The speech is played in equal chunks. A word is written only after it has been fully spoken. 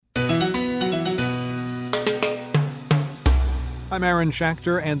I'm Aaron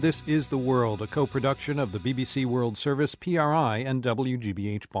Schachter, and this is The World, a co-production of the BBC World Service, PRI, and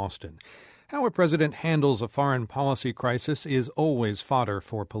WGBH Boston. How a president handles a foreign policy crisis is always fodder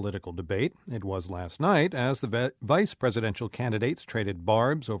for political debate. It was last night as the vice presidential candidates traded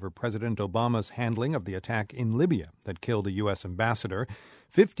barbs over President Obama's handling of the attack in Libya that killed a U.S. ambassador.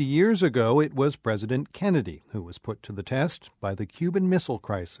 50 years ago, it was President Kennedy who was put to the test by the Cuban Missile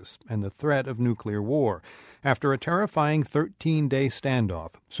Crisis and the threat of nuclear war. After a terrifying 13-day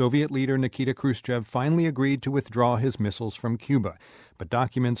standoff, Soviet leader Nikita Khrushchev finally agreed to withdraw his missiles from Cuba. But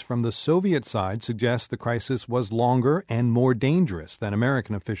documents from the Soviet side suggest the crisis was longer and more dangerous than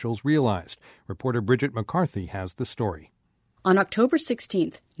American officials realized. Reporter Brigid McCarthy has the story. On October 16,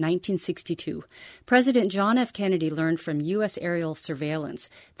 1962, President John F. Kennedy learned from U.S. aerial surveillance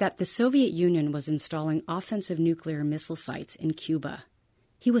that the Soviet Union was installing offensive nuclear missile sites in Cuba.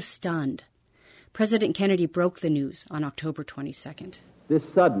 He was stunned. President Kennedy broke the news on October 22nd. This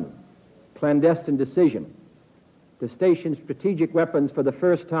sudden, clandestine decision to station strategic weapons for the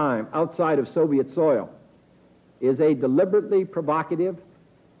first time outside of Soviet soil is a deliberately provocative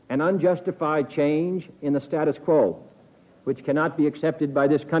and unjustified change in the status quo, which cannot be accepted by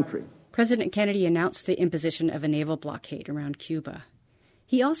this country. President Kennedy announced the imposition of a naval blockade around Cuba.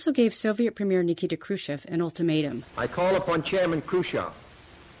 He also gave Soviet Premier Nikita Khrushchev an ultimatum. I call upon Chairman Khrushchev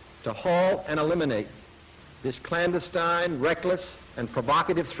to halt and eliminate this clandestine, reckless, and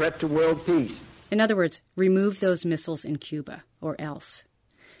provocative threat to world peace. In other words, remove those missiles in Cuba, or else.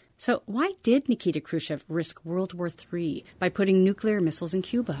 So why did Nikita Khrushchev risk World War III by putting nuclear missiles in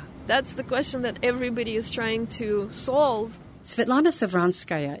Cuba? That's the question that everybody is trying to solve. Svetlana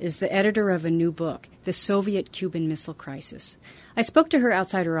Savranskaya is the editor of a new book, The Soviet-Cuban Missile Crisis. I spoke to her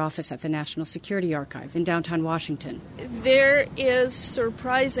outside her office at the National Security Archive in downtown Washington. There is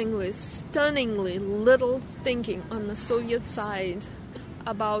surprisingly, stunningly little thinking on the Soviet side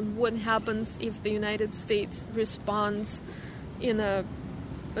about what happens if the United States responds in an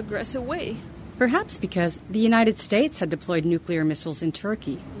aggressive way. Perhaps because the United States had deployed nuclear missiles in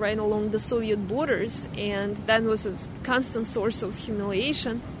Turkey. Right along the Soviet borders, and that was a constant source of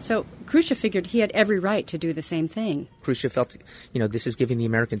humiliation. So Khrushchev figured he had every right to do the same thing. Khrushchev felt, this is giving the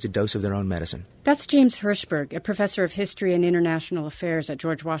Americans a dose of their own medicine. That's James Hirschberg, a professor of history and international affairs at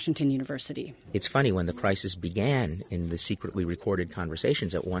George Washington University. It's funny, when the crisis began in the secretly recorded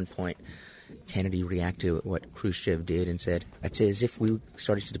conversations, at one point, Kennedy reacted to what Khrushchev did and said, "It's as if we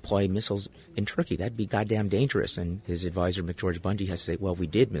started to deploy missiles in Turkey. That'd be goddamn dangerous." And his advisor, McGeorge Bundy, has to say, "Well, we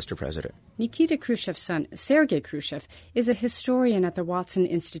did, Mr. President." Nikita Khrushchev's son, Sergei Khrushchev, is a historian at the Watson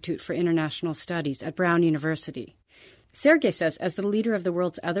Institute for International Studies at Brown University. Sergei says, as the leader of the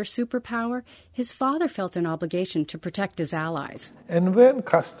world's other superpower, his father felt an obligation to protect his allies. And when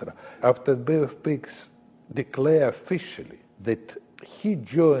Castro, after the Bay of Pigs, declared officially that he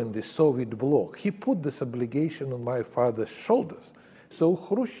joined the Soviet bloc, he put this obligation on my father's shoulders. So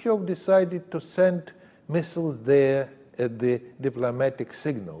Khrushchev decided to send missiles there at the diplomatic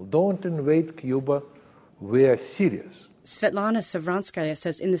signal. Don't invade Cuba, we're serious. Svetlana Savranskaya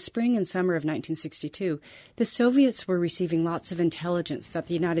says in the spring and summer of 1962, the Soviets were receiving lots of intelligence that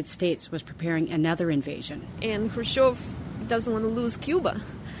the United States was preparing another invasion. And Khrushchev doesn't want to lose Cuba.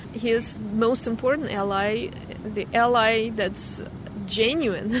 His most important ally, the ally that's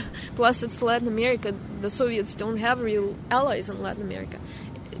genuine, plus it's Latin America. The Soviets don't have real allies in Latin America.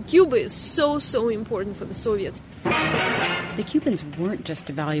 Cuba is so important for the Soviets. The Cubans weren't just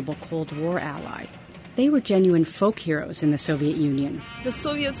a valuable Cold War ally. They were genuine folk heroes in the Soviet Union. The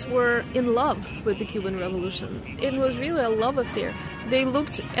Soviets were in love with the Cuban Revolution. It was really a love affair. They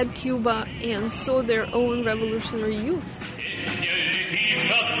looked at Cuba and saw their own revolutionary youth.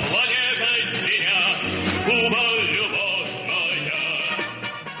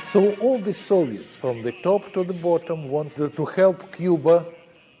 So all the Soviets, from the top to the bottom, wanted to help Cuba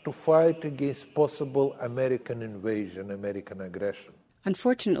to fight against possible American invasion, American aggression.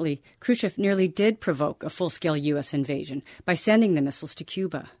 Unfortunately, Khrushchev nearly did provoke a full-scale U.S. invasion by sending the missiles to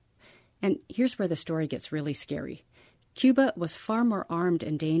Cuba. And here's where the story gets really scary. Cuba was far more armed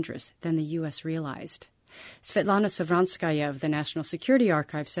and dangerous than the U.S. realized. Svetlana Savranskaya of the National Security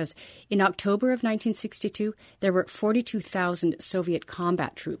Archive says in October of 1962, there were 42,000 Soviet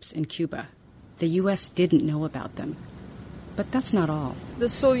combat troops in Cuba. The U.S. didn't know about them. But that's not all. The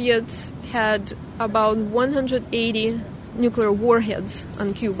Soviets had about 180 nuclear warheads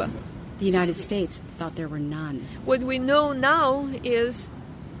on Cuba. The United States thought there were none. What we know now is,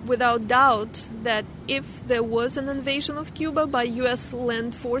 without doubt, that if there was an invasion of Cuba by U.S.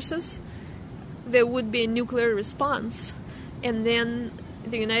 land forces, there would be a nuclear response. And then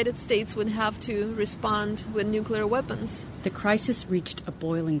the United States would have to respond with nuclear weapons. The crisis reached a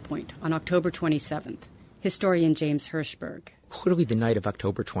boiling point on October 27th. Historian James Hirschberg. Clearly, the night of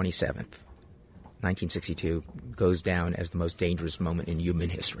October 27th, 1962, goes down as the most dangerous moment in human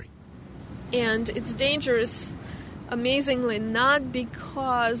history. And it's dangerous, amazingly, not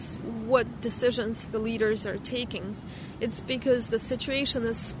because what decisions the leaders are taking. It's because the situation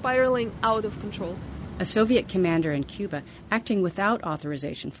is spiraling out of control. A Soviet commander in Cuba, acting without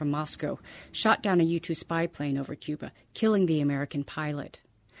authorization from Moscow, shot down a U-2 spy plane over Cuba, killing the American pilot.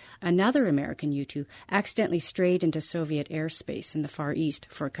 Another American U-2 accidentally strayed into Soviet airspace in the Far East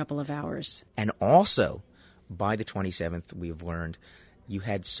for a couple of hours. And also, by the 27th, we've learned you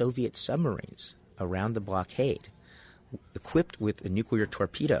had Soviet submarines around the blockade equipped with a nuclear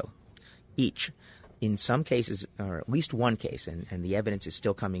torpedo each. In some cases, or at least one case, and the evidence is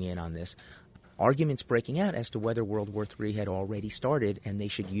still coming in on this, arguments breaking out as to whether World War III had already started and they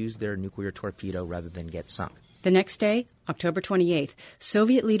should use their nuclear torpedo rather than get sunk. The next day, October 28th,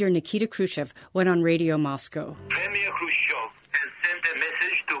 Soviet leader Nikita Khrushchev went on Radio Moscow. Premier Khrushchev has sent a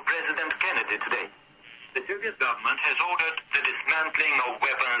message to President Kennedy today. The Soviet government has ordered the dismantling of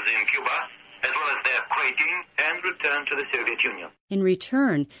weapons in Cuba, as well as their crating and return to the Soviet Union. In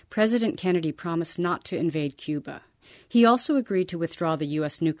return, President Kennedy promised not to invade Cuba. He also agreed to withdraw the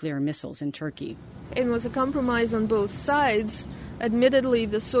U.S. nuclear missiles in Turkey. It was a compromise on both sides. Admittedly,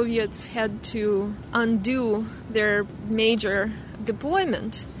 the Soviets had to undo their major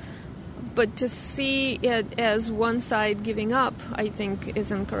deployment. But to see it as one side giving up, I think,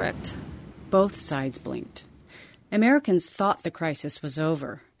 is incorrect. Both sides blinked. Americans thought the crisis was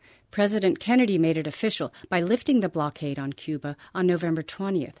over. President Kennedy made it official by lifting the blockade on Cuba on November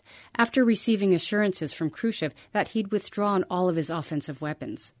 20th, after receiving assurances from Khrushchev that he'd withdrawn all of his offensive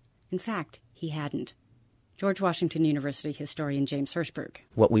weapons. In fact, he hadn't. George Washington University historian James Hirschberg.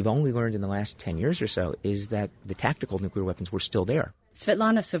 What we've only learned in the last 10 years or so is that the tactical nuclear weapons were still there.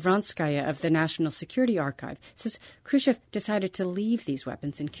 Svetlana Savranskaya of the National Security Archive says Khrushchev decided to leave these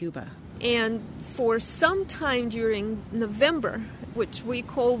weapons in Cuba. And for some time during November, which we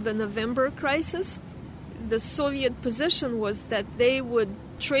call the November crisis, the Soviet position was that they would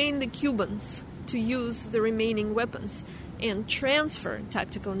train the Cubans to use the remaining weapons and transfer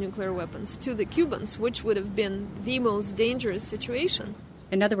tactical nuclear weapons to the Cubans, which would have been the most dangerous situation.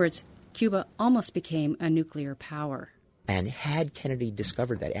 In other words, Cuba almost became a nuclear power. And had Kennedy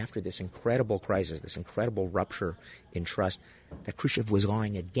discovered that after this incredible crisis, this incredible rupture in trust, that Khrushchev was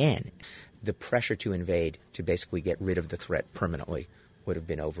lying again, the pressure to invade, to basically get rid of the threat permanently, would have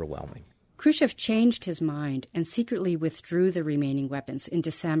been overwhelming. Khrushchev changed his mind and secretly withdrew the remaining weapons in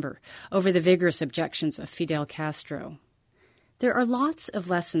December over the vigorous objections of Fidel Castro. There are lots of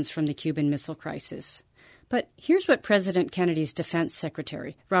lessons from the Cuban Missile Crisis. But here's what President Kennedy's defense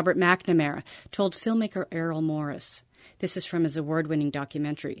secretary, Robert McNamara, told filmmaker Errol Morris. This is from his award-winning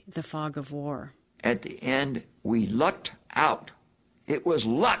documentary, The Fog of War. At the end, we lucked out. It was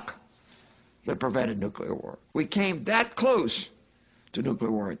luck that prevented nuclear war. We came that close to nuclear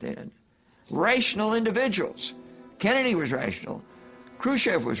war at the end. Rational individuals. Kennedy was rational.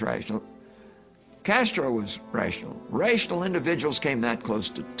 Khrushchev was rational. Castro was rational. Rational individuals came that close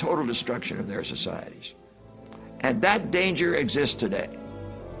to total destruction of their societies. And that danger exists today.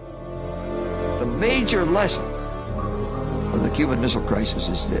 The major lesson of the Cuban Missile Crisis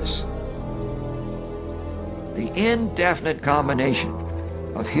is this: the indefinite combination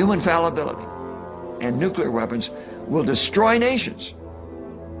of human fallibility and nuclear weapons will destroy nations.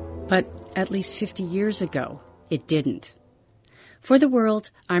 But at least 50 years ago, it didn't. For The World,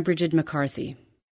 I'm Brigid McCarthy.